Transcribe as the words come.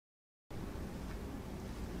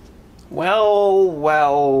Well,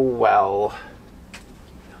 well, well.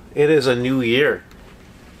 It is a new year.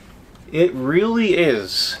 It really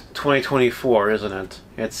is 2024, isn't it?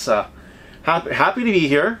 It's happy to be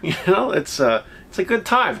here. You know, it's a good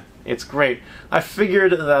time. It's great. I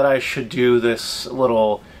figured that I should do this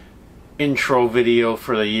little intro video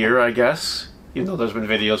for the year, I guess. Even though there's been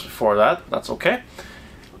videos before that, that's okay.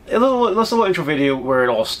 This little intro video where it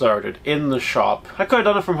all started, in the shop. I could have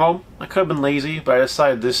done it from home. I could have been lazy, but I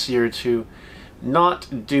decided this year to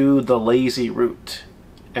not do the lazy route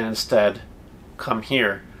and instead come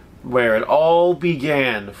here, where it all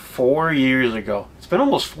began 4 years ago. It's been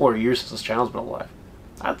almost 4 years since this channel's been alive.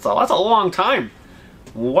 That's a long time.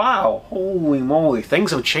 Wow, holy moly,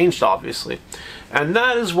 things have changed obviously. And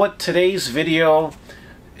that is what today's video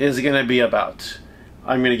is going to be about.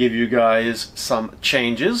 I'm going to give you guys some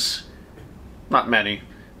changes. Not many,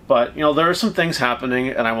 but you know, there are some things happening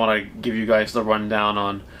and I want to give you guys the rundown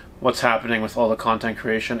on what's happening with all the content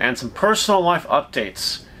creation and some personal life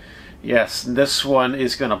updates. Yes, this one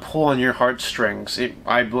is going to pull on your heartstrings.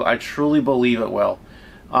 I truly believe it will.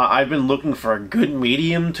 I've been looking for a good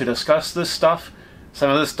medium to discuss this stuff, some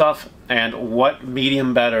of this stuff, and what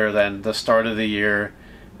medium better than the start of the year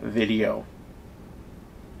video.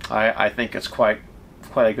 I think it's quite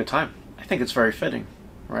a good time. I think it's very fitting,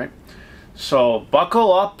 right? So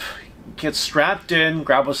buckle up, get strapped in,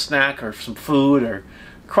 grab a snack or some food or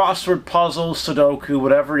crossword puzzle, Sudoku,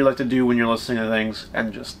 whatever you like to do when you're listening to things,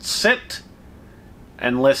 and just sit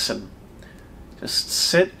and listen. Just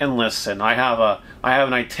sit and listen. I have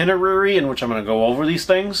an itinerary in which I'm going to go over these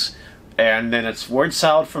things, and then it's word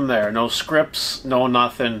salad from there. No scripts, no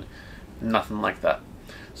nothing like that.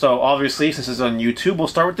 So obviously, since it's on YouTube, we'll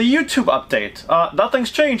start with the YouTube update. Nothing's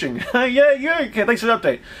changing. Yeah. Okay, thanks for the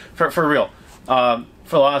update. For real. For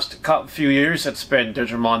the last few years, it's been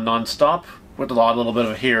Digimon non-stop, with a little bit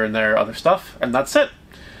of here and there other stuff, and that's it.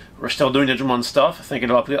 We're still doing Digimon stuff, thinking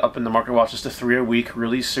about up in the market watches to 3 a week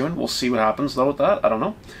really soon. We'll see what happens though with that, I don't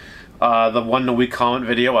know. The 1 a week comment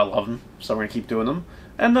video, I love them, so we're gonna keep doing them.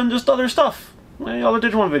 And then just other stuff, other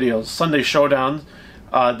Digimon videos. Sunday Showdown,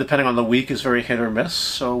 depending on the week, is very hit or miss,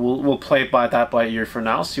 so we'll play it by ear for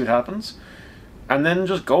now, see what happens. And then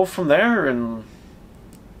just go from there, and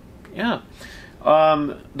yeah.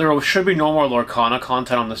 There should be no more Lorcana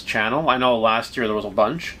content on this channel. I know last year there was a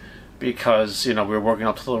bunch, because, you know, we were working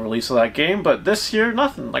up to the release of that game, but this year,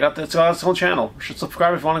 nothing. It's got its own channel. You should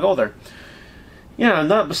subscribe if you want to go there. Yeah,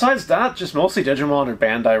 and besides that, just mostly Digimon or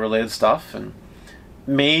Bandai-related stuff, and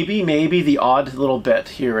maybe the odd little bit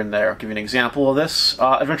here and there. I'll give you an example of this.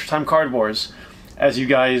 Adventure Time Card Wars. As you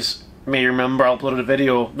guys may remember, I uploaded a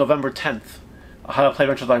video November 10th. How to play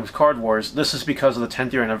Adventure Time Card Wars. This is because of the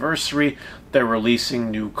 10th year anniversary. They're releasing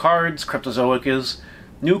new cards. Cryptozoic is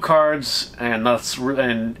new cards, and that's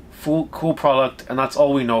cool product, and that's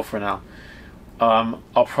all we know for now.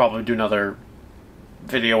 I'll probably do another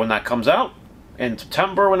video when that comes out in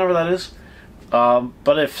September, whenever that is.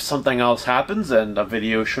 But if something else happens and a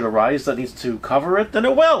video should arise that needs to cover it, then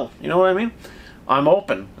it will. You know what I mean? I'm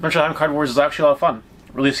open. Adventure Time Card Wars is actually a lot of fun.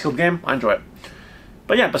 Really skilled game. I enjoy it.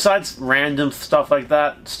 But yeah, besides random stuff like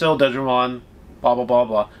that, still Digimon, blah blah blah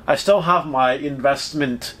blah. I still have my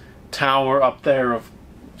investment tower up there of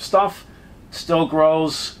stuff. Still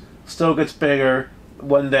grows, still gets bigger.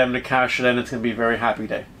 One day I'm going to cash it in, it's going to be a very happy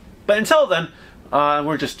day. But until then,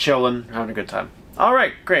 we're just chilling, having a good time.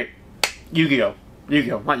 Alright, great. Yu-Gi-Oh!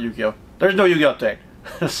 Yu-Gi-Oh! Not Yu-Gi-Oh! There's no Yu-Gi-Oh! Update.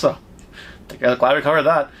 So, glad we covered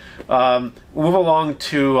that. We'll move along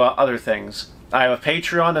to other things. I have a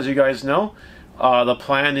Patreon, as you guys know. The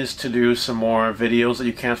plan is to do some more videos that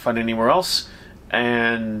you can't find anywhere else,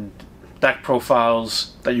 and deck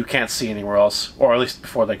profiles that you can't see anywhere else, or at least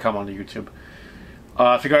before they come onto YouTube.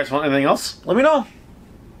 If you guys want anything else, let me know.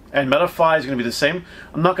 And Metafy is going to be the same.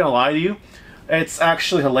 I'm not going to lie to you. It's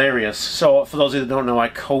actually hilarious. So, for those of you that don't know, I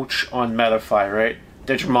coach on Metafy, right?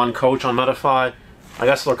 Digimon coach on Metafy. I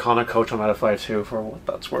guess Lorcana coach on Metafy too, for what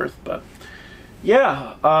that's worth. But,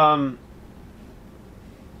 yeah.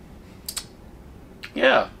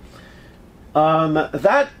 Yeah.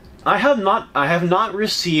 That I have not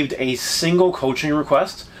received a single coaching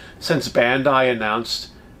request since Bandai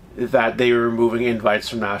announced that they were removing invites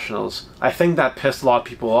from nationals. I think that pissed a lot of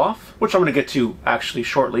people off, which I'm going to get to actually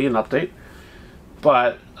shortly in an update.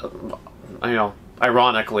 But you know,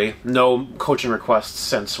 ironically, no coaching requests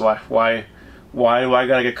since. Why do I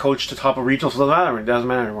gotta get coached to top of regionals? It doesn't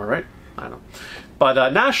matter anymore, right? I don't know.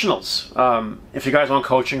 But nationals, if you guys want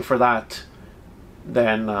coaching for that,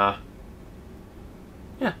 then yeah,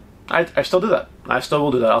 I still do that. I still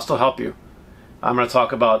will do that. I'll still help you. I'm going to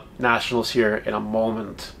talk about nationals here in a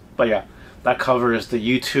moment. But yeah, That covers the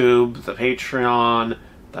YouTube, the Patreon,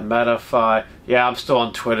 the Metafy. Yeah, I'm still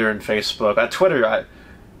on Twitter and Facebook. Twitter,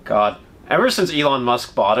 God, ever since Elon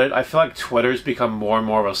Musk bought it, I feel like Twitter's become more and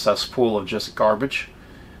more of a cesspool of just garbage.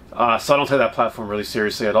 So I don't take that platform really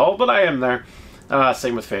seriously at all, but I am there.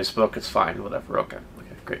 Same with Facebook. It's fine. Whatever. Okay,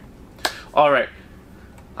 great. Alright.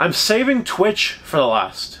 I'm saving Twitch for the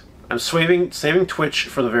last. I'm saving Twitch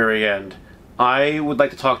for the very end. I would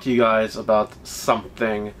like to talk to you guys about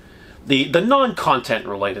something, the non-content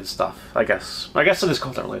related stuff, I guess. I guess it is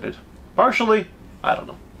content related. Partially, I don't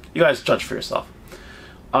know. You guys judge for yourself.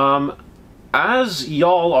 As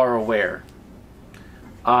y'all are aware,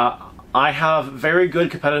 I have very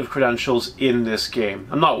good competitive credentials in this game.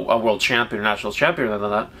 I'm not a world champion or national champion or anything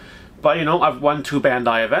like that, but you know, I've won 2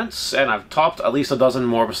 Bandai events, and I've topped at least a dozen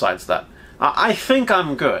more besides that. I think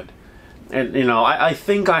I'm good. And, you know, I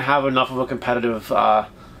think I have enough of a competitive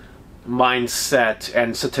mindset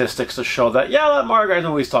and statistics to show that, yeah, that Mario guy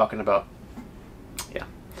knows what he's talking about. Yeah.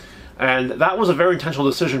 And that was a very intentional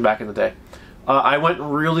decision back in the day. I went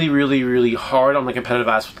really hard on the competitive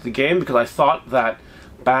aspect of the game because I thought that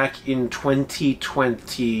back in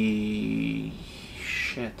 2020...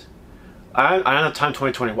 Shit. I don't have time,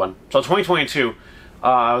 2021. So 2022,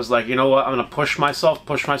 I was like, you know what, I'm going to push myself,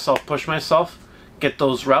 get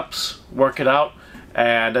those reps, work it out,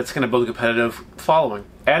 and that's going to build a competitive following.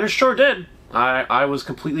 And it sure did. I was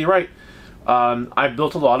completely right. I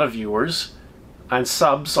built a lot of viewers and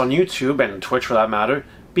subs on YouTube, and Twitch for that matter,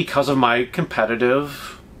 because of my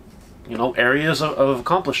competitive, you know, areas of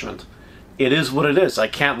accomplishment. It is what it is. I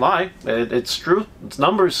can't lie. It's true. It's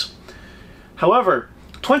numbers. However,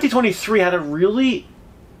 2023 had a really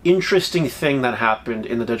interesting thing that happened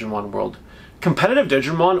in the Digimon world. Competitive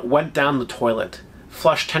Digimon went down the toilet,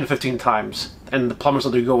 flushed 10-15 times, and the plumbers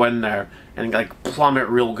had to go in there and like plumb it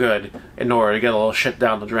real good in order to get a little shit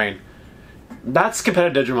down the drain. That's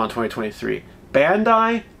competitive Digimon 2023.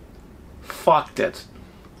 Bandai fucked it.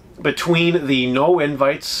 Between the no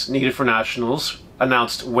invites needed for nationals,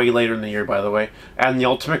 announced way later in the year by the way, and the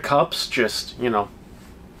Ultimate Cups, just, you know,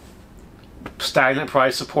 stagnant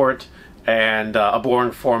prize support and a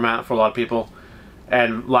boring format for a lot of people,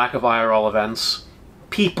 and lack of IRL events,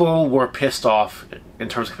 people were pissed off in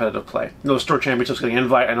terms of competitive play. No store championships getting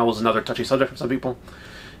invite, I know it was another touchy subject for some people.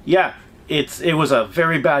 Yeah, it was a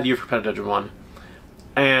very bad year for competitive Digimon.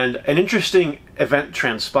 And an interesting event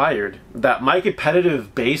transpired that my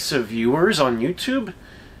competitive base of viewers on YouTube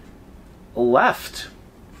left.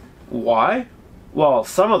 Why? Well,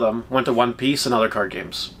 some of them went to One Piece and other card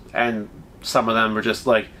games. And some of them were just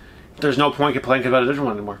like, there's no point in playing competitive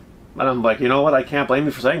Digimon anymore. And I'm like, you know what, I can't blame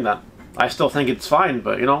you for saying that. I still think it's fine,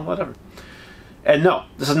 but you know, whatever. And no,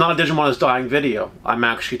 this is not a Digimon is dying video. I'm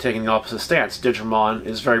actually taking the opposite stance. Digimon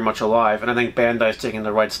is very much alive, and I think Bandai is taking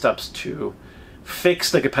the right steps to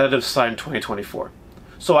fix the competitive side in 2024.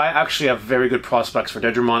 So I actually have very good prospects for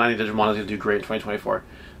Digimon. I think Digimon is going to do great in 2024.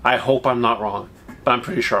 I hope I'm not wrong, but I'm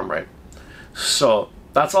pretty sure I'm right. So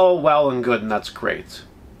that's all well and good, and that's great.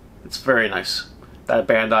 It's very nice that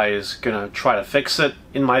Bandai is going to try to fix it,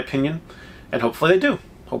 in my opinion, and hopefully they do.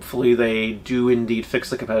 Hopefully they do indeed fix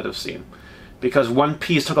the competitive scene. Because One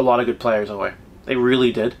Piece took a lot of good players away. They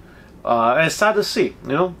really did. And it's sad to see, you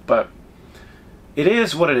know, but it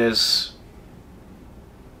is what it is.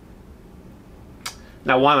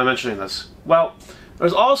 Now, why am I mentioning this? Well,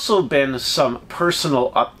 there's also been some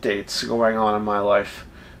personal updates going on in my life.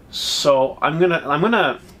 So I'm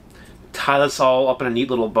gonna tie this all up in a neat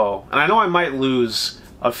little bow. And I know I might lose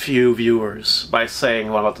a few viewers by saying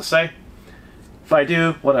what I'm about to say. If I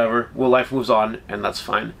do, whatever. Well, life moves on, and that's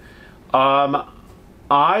fine. I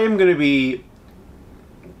am going to be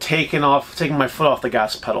taking my foot off the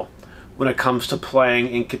gas pedal when it comes to playing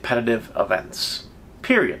in competitive events.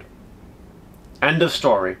 Period. End of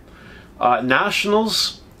story.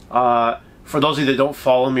 Nationals, for those of you that don't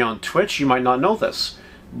follow me on Twitch, you might not know this,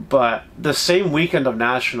 but the same weekend of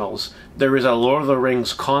Nationals, there is a Lord of the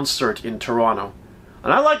Rings concert in Toronto.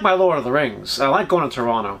 And I like my Lord of the Rings. I like going to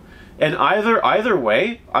Toronto. And either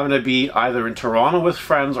way, I'm going to be either in Toronto with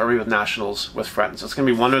friends or with Nationals with friends. It's going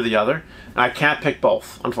to be one or the other. And I can't pick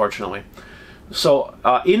both, unfortunately. So,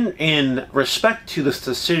 in respect to this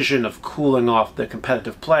decision of cooling off the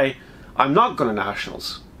competitive play, I'm not going to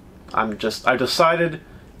Nationals. I've decided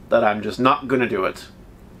that I'm just not going to do it.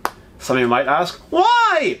 Some of you might ask,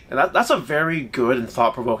 why? And that's a very good and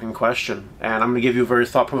thought-provoking question. And I'm going to give you a very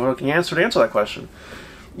thought-provoking answer to answer that question.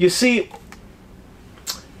 You see,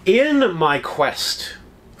 in my quest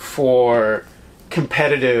for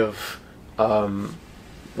competitive,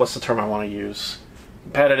 what's the term I want to use?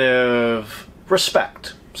 Competitive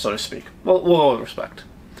respect, so to speak. We'll go with respect.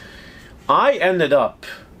 I ended up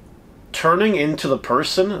turning into the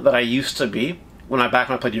person that I used to be when I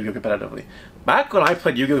played Yu-Gi-Oh! Competitively. Back when I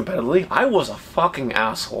played Yu-Gi-Oh! Competitively, I was a fucking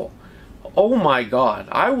asshole. Oh my god,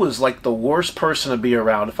 I was like the worst person to be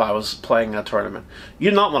around if I was playing a tournament. You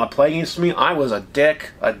did not want to play against me. I was a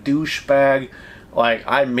dick, a douchebag. Like,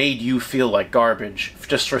 I made you feel like garbage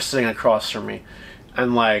just for sitting across from me.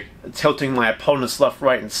 And like, tilting my opponents left,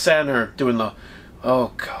 right, and center, doing the,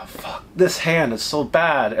 oh god, fuck, this hand is so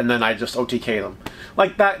bad, and then I just OTK them.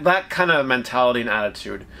 Like, that kind of mentality and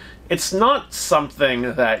attitude. It's not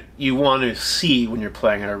something that you want to see when you're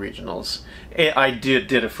playing at our regionals. I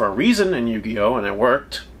did it for a reason in Yu-Gi-Oh! And it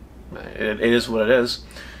worked. It is what it is.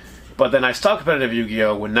 But then I stopped competitive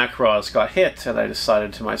Yu-Gi-Oh! When Necros got hit, and I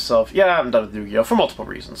decided to myself, yeah, I'm done with Yu-Gi-Oh! For multiple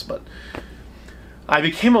reasons, but I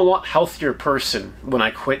became a lot healthier person when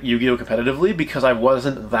I quit Yu-Gi-Oh! Competitively because I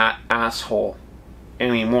wasn't that asshole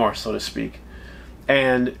anymore, so to speak.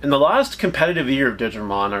 And in the last competitive year of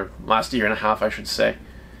Digimon, or last year and a half, I should say,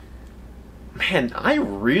 man, I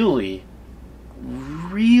really,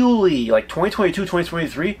 like 2022,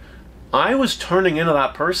 2023, I was turning into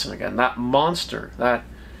that person again, that monster, that,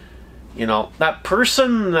 you know, that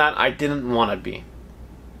person that I didn't want to be.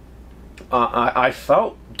 I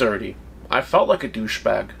felt dirty. I felt like a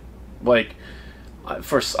douchebag. Like,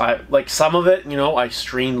 like some of it, you know, I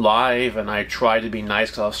streamed live and I tried to be nice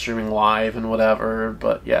because I was streaming live and whatever,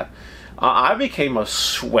 but yeah. I became a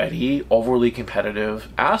sweaty, overly competitive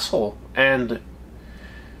asshole, and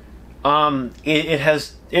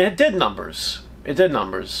it did numbers. It did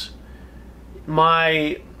numbers.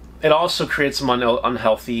 It also created some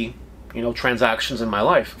unhealthy, you know, transactions in my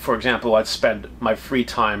life. For example, I'd spend my free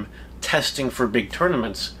time testing for big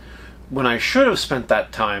tournaments when I should have spent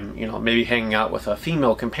that time, you know, maybe hanging out with a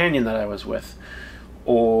female companion that I was with,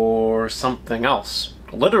 or something else.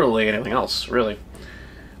 Literally anything else, really.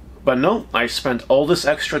 But no, I spent all this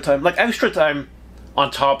extra time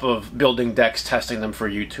on top of building decks, testing them for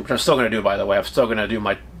YouTube, which I'm still going to do, by the way. I'm still going to do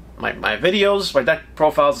my videos, my deck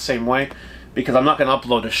profiles the same way, because I'm not going to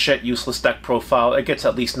upload a shit, useless deck profile. It gets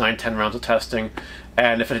at least 9-10 rounds of testing,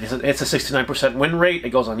 and if it's a 69% win rate,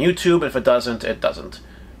 it goes on YouTube. If it doesn't, it doesn't.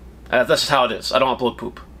 That's just how it is. I don't upload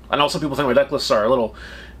poop. I know some people think my deck lists are a little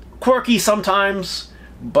quirky sometimes,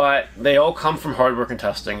 but they all come from hard work and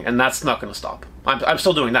testing, and that's not going to stop. I'm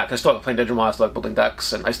still doing that, because I still like playing Digimon, I still like building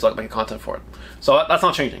decks, and I still like making content for it. So that's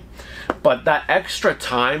not changing. But that extra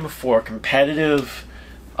time for competitive,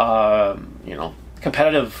 you know,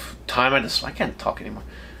 competitive time, I can't talk anymore.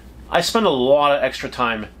 I spend a lot of extra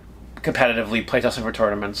time competitively playtesting for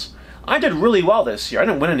tournaments. I did really well this year. I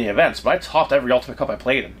didn't win any events, but I topped every Ultimate Cup I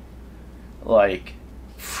played in. Like,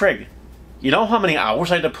 frig. You know how many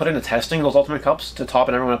hours I had to put into testing those Ultimate Cups to top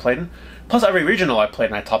in everyone I played in? Plus every regional I played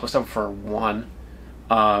in, I topped except for one.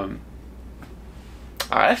 I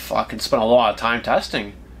fucking spent a lot of time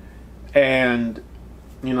testing. And,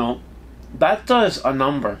 you know, that does a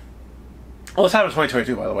number. Well, this happened in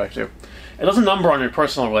 2022, by the way, too. It does a number on your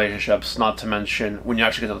personal relationships, not to mention when you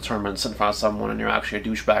actually get to the tournaments in front of someone and you're actually a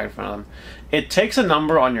douchebag in front of them. It takes a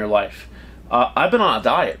number on your life. I've been on a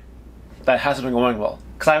diet that hasn't been going well,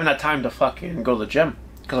 because I haven't had time to fucking go to the gym,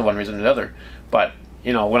 because of one reason or the other. But,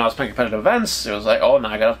 you know, when I was playing competitive events, it was like, oh, now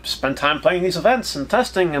I gotta spend time playing these events and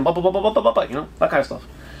testing and blah, blah, blah, blah, blah, blah, blah, you know, that kind of stuff.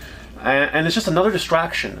 And it's just another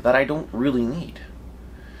distraction that I don't really need.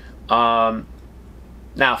 Now,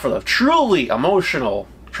 for the truly emotional,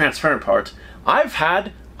 transparent part, I've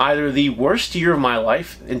had either the worst year of my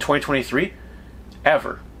life in 2023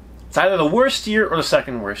 ever. It's either the worst year or the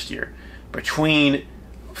second worst year. Between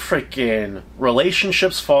freaking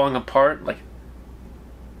relationships falling apart, like,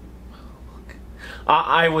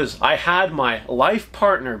 I had my life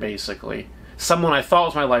partner, basically, someone I thought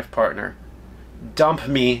was my life partner, dump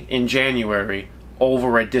me in January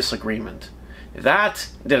over a disagreement. That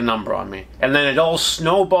did a number on me. And then it all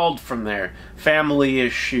snowballed from there. Family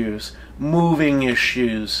issues, moving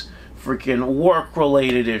issues, freaking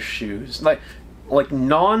work-related issues, like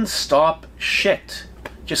non-stop shit,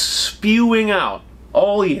 just spewing out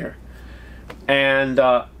all year. And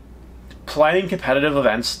playing competitive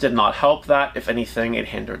events did not help that. If anything, it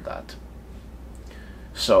hindered that.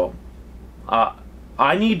 So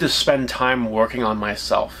I need to spend time working on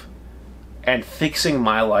myself and fixing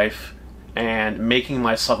my life and making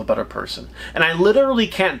myself a better person. And I literally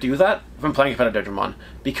can't do that if I'm playing competitive Digimon,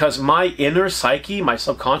 because my inner psyche, my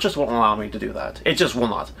subconscious, won't allow me to do that. It just will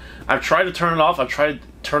not. I've tried to turn it off. I've tried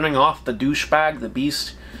turning off the douchebag, the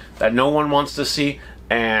beast that no one wants to see,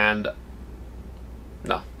 and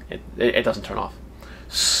no, it doesn't turn off.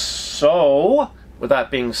 So, with that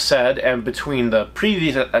being said, and between the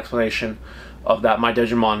previous explanation of that my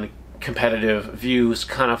Digimon competitive views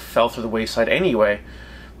kind of fell through the wayside anyway,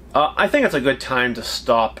 I think it's a good time to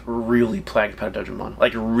stop really playing competitive Digimon,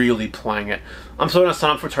 like really playing it. I'm still going to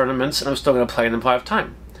sign up for tournaments, and I'm still going to play them if I have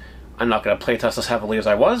time. I'm not going to play test as heavily as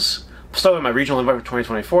I was. I'm still in my regional invite for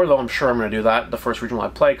 2024, though I'm sure I'm going to do that, the first regional I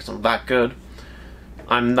play, because I'm that good.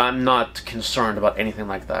 I'm not concerned about anything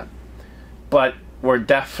like that. But we're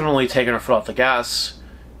definitely taking our foot off the gas,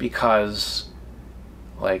 because,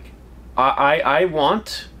 like, I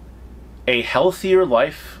want a healthier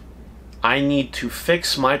life. I need to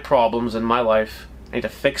fix my problems in my life. I need to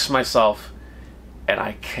fix myself. And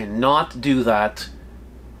I cannot do that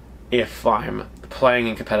if I'm playing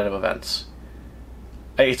in competitive events.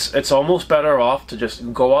 It's almost better off to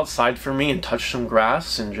just go outside for me and touch some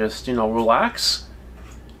grass and just, you know, relax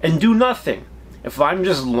and do nothing. If I'm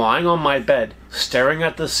just lying on my bed, staring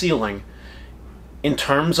at the ceiling, in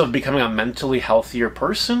terms of becoming a mentally healthier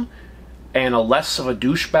person and a less of a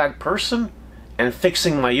douchebag person, and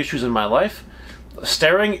fixing my issues in my life,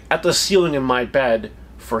 staring at the ceiling in my bed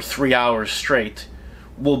for 3 hours straight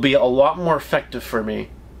will be a lot more effective for me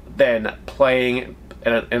than playing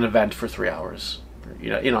an event for 3 hours. You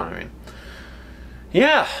know what I mean?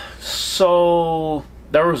 Yeah, so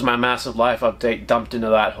there was my massive life update dumped into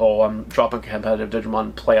that whole I'm dropping competitive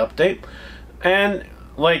Digimon play update. And,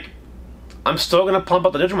 like, I'm still going to pump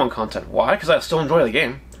up the Digimon content. Why? Because I still enjoy the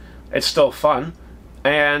game. It's still fun.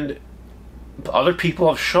 And other people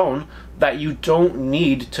have shown that you don't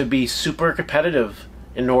need to be super competitive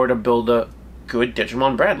in order to build a good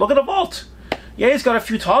Digimon brand. Look at Evolve. Yeah, he's got a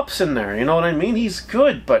few tops in there, you know what I mean? He's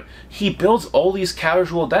good, but he builds all these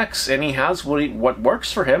casual decks, and he has what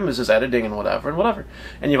works for him is his editing and whatever.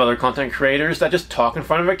 And you have other content creators that just talk in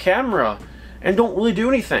front of a camera and don't really do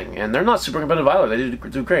anything, and they're not super competitive either. They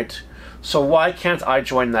do great. So why can't I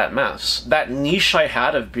join that mass? That niche I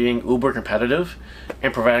had of being uber competitive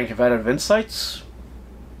and providing competitive insights,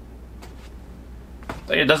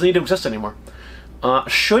 it doesn't need to exist anymore.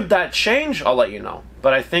 Should that change, I'll let you know.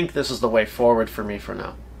 But I think this is the way forward for me for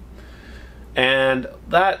now. And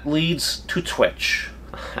that leads to Twitch.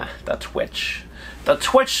 The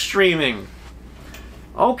Twitch streaming.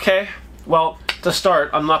 Okay, well, to start,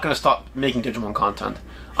 I'm not going to stop making Digimon content.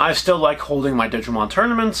 I still like holding my Digimon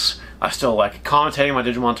tournaments. I still like commentating my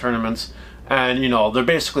Digimon tournaments. And, you know, they're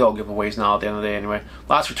basically all giveaways now at the end of the day anyway.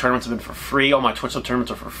 Last few tournaments have been for free. All my Twitch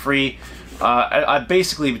tournaments are for free. I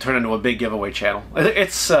basically turned into a big giveaway channel.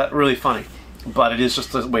 It's really funny, but it is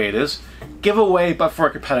just the way it is. Giveaway, but for a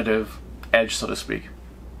competitive edge, so to speak.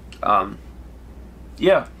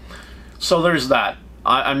 Yeah, so there's that.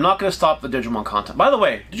 I'm not going to stop the Digimon content. By the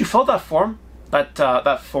way, did you fill out that form?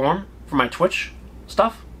 That form for my Twitch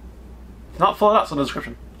stuff? If not, fill it out, it's in the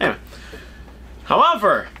description. Anyway.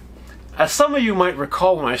 However, as some of you might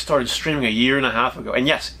recall when I started streaming 1.5 years ago, and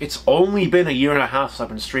yes, it's only been 1.5 years since I've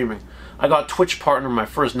been streaming. I got Twitch partner in my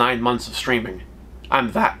first 9 months of streaming.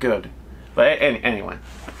 I'm that good. But anyway.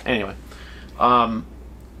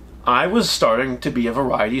 I was starting to be a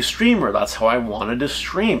variety streamer. That's how I wanted to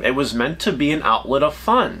stream. It was meant to be an outlet of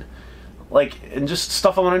fun. Like, and just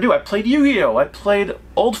stuff I want to do. I played Yu-Gi-Oh! I played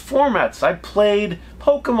old formats. I played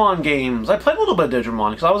Pokemon games. I played a little bit of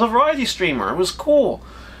Digimon because I was a variety streamer. It was cool.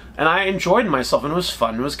 And I enjoyed myself, and it was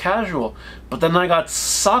fun, it was casual. But then I got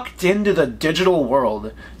sucked into the digital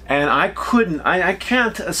world, and I couldn't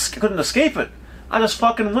escape it. I just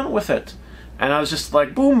fucking went with it. And I was just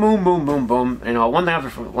like, boom, boom, boom, boom, boom, you know, one thing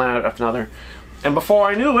after another. And before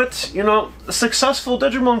I knew it, you know, a successful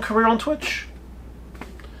Digimon career on Twitch.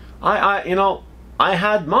 You know, I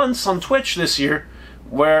had months on Twitch this year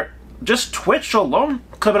where just Twitch alone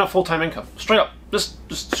could have been a full-time income. Straight up. Just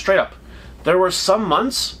straight up. There were some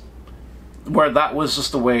months where that was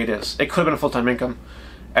just the way it is. It could have been a full-time income.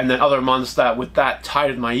 And then other months that, with that tied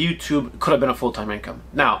to my YouTube, could have been a full-time income.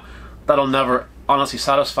 Now, that'll never honestly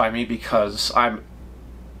satisfy me because I'm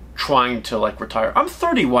trying to, like, retire. I'm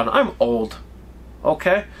 31. I'm old.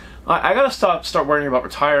 Okay? I gotta start worrying about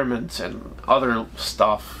retirement and other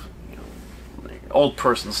stuff. You know, old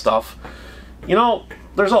person stuff. You know,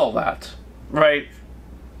 there's all that. Right?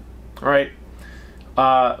 Right?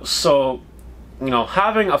 So, you know,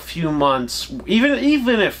 having a few months,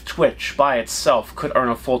 even if Twitch by itself could earn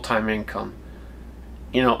a full-time income,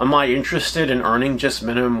 you know, am I interested in earning just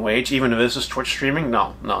minimum wage, even if this is Twitch streaming?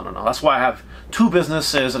 No. That's why I have 2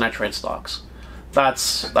 businesses and I trade stocks.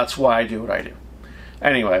 That's why I do what I do.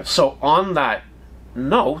 Anyway, so on that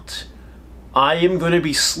note, I am going to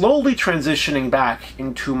be slowly transitioning back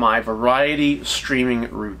into my variety streaming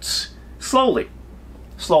roots. Slowly.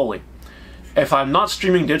 If I'm not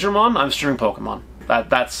streaming Digimon, I'm streaming Pokemon.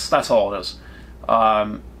 That's all it is.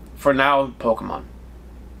 For now, Pokemon.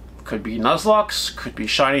 Could be Nuzlocke, could be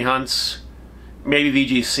Shiny Hunts, maybe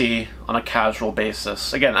VGC on a casual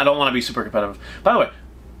basis. Again, I don't want to be super competitive. By the way,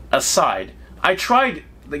 aside, I tried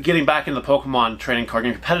getting back into the Pokemon trading card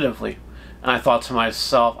game competitively, and I thought to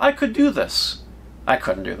myself, I could do this. I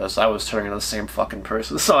couldn't do this. I was turning into the same fucking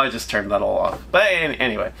person, so I just turned that all off. But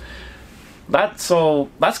anyway, that's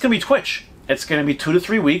gonna be Twitch. It's gonna be 2 to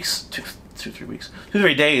 3 weeks, 2 to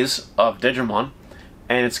 3 days of Digimon,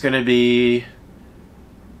 and it's gonna be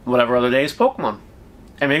whatever other day is Pokemon,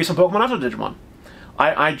 and maybe some Pokemon after Digimon.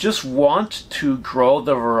 I just want to grow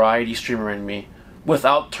the variety streamer in me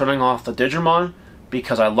without turning off the Digimon,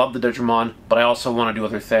 because I love the Digimon, but I also want to do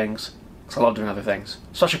other things, because I love doing other things,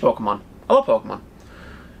 especially Pokemon. I love Pokemon.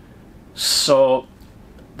 So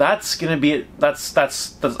that's gonna be it. That's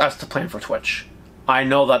the plan for Twitch. I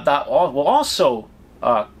know that will also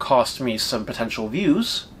cost me some potential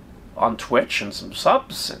views on Twitch and some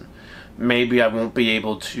subs, and maybe I won't be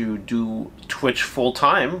able to do Twitch full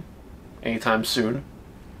time anytime soon.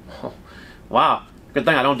 Oh, wow, good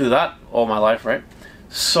thing I don't do that all my life, right?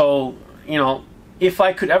 So, you know, if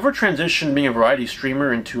I could ever transition being a variety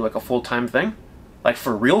streamer into like a full-time thing, like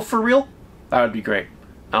for real, that would be great.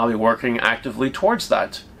 I'll be working actively towards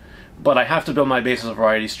that. But I have to build my base as a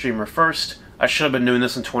variety streamer first. I should have been doing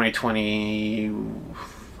this in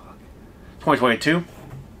 2022.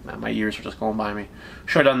 Man, my years are just going by me.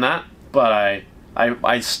 Should have done that, but I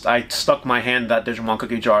stuck my hand in that Digimon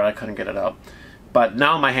cookie jar and I couldn't get it out. But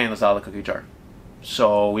now my hand is out of the cookie jar.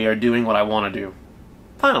 So we are doing what I want to do.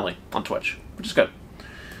 Finally, on Twitch, which is good.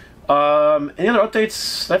 Any other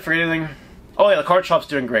updates? Did I forget anything? Oh yeah, the card shop's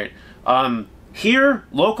doing great. Here,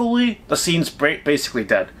 locally, the scene's basically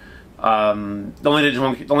dead.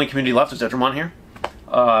 The only community left is Digimon here.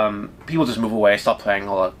 People just move away, stop playing,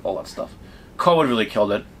 all that stuff. COVID really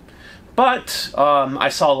killed it. But I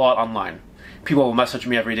saw a lot online. People will message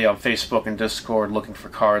me every day on Facebook and Discord looking for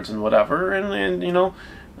cards and whatever, and you know,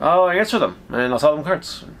 I'll answer them and I'll sell them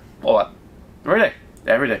cards, all that,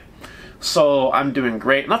 every day. So I'm doing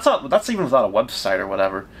great, and that's even without a website or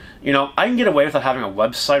whatever. You know, I can get away without having a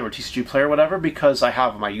website or TCG Player or whatever because I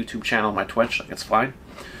have my YouTube channel, my Twitch. Like, it's fine.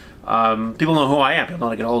 People know who I am. People know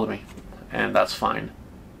how to get a hold of me, and that's fine.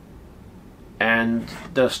 And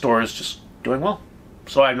the store is just doing well,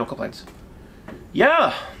 so I have no complaints.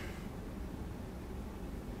 Yeah,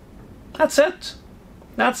 that's it.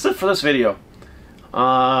 That's it for this video.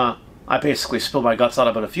 I basically spilled my guts out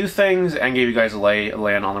about a few things and gave you guys a lay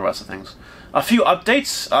on the rest of things. A few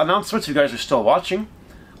updates, announcements if you guys are still watching.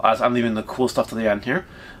 As I'm leaving the cool stuff to the end here.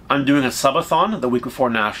 I'm doing a subathon the week before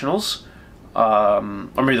Nationals. Or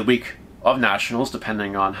maybe the week of Nationals,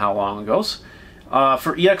 depending on how long it goes.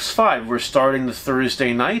 For EX5, we're starting the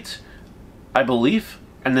Thursday night, I believe.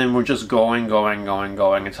 And then we're just going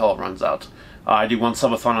until it runs out. I do one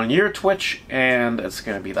subathon a year at Twitch, and it's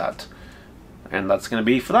going to be that. And that's going to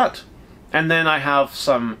be for that. And then I have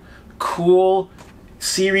some cool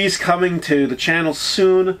series coming to the channel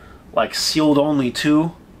soon, like Sealed Only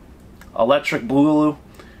 2, Electric Boogaloo,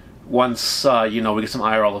 once, you know, we get some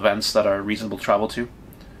IRL events that are reasonable to travel to.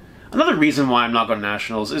 Another reason why I'm not going to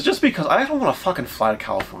Nationals is just because I don't want to fucking fly to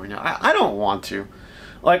California. I don't want to.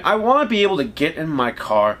 Like, I want to be able to get in my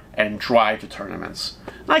car and drive to tournaments.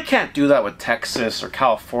 And I can't do that with Texas or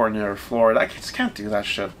California or Florida. I just can't do that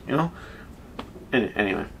shit, you know?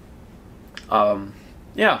 Anyway.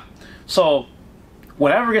 Yeah. So,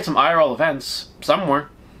 whenever we get some IRL events somewhere,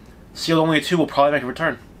 Sealed Only 2 will probably make a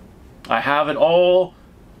return. I have it all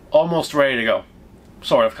almost ready to go.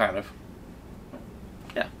 Sort of, kind of.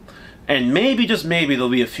 Yeah. And maybe, just maybe, there'll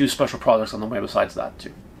be a few special projects on the way besides that,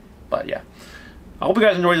 too. But, yeah. I hope you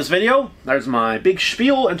guys enjoyed this video. There's my big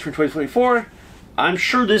spiel entering 2024. I'm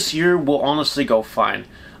sure this year will honestly go fine.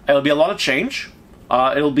 It'll be a lot of change.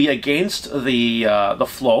 It'll be against the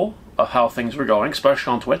flow of how things were going,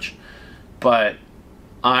 especially on Twitch. But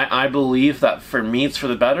I believe that for me it's for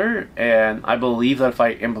the better, and I believe that if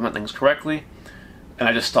I implement things correctly, and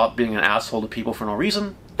I just stop being an asshole to people for no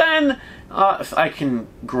reason, then if I can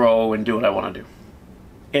grow and do what I want to do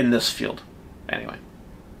in this field. Anyway.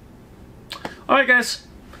 Alright guys,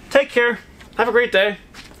 take care, have a great day,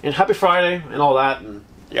 and happy Friday, and all that, and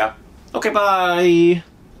yeah. Okay, bye!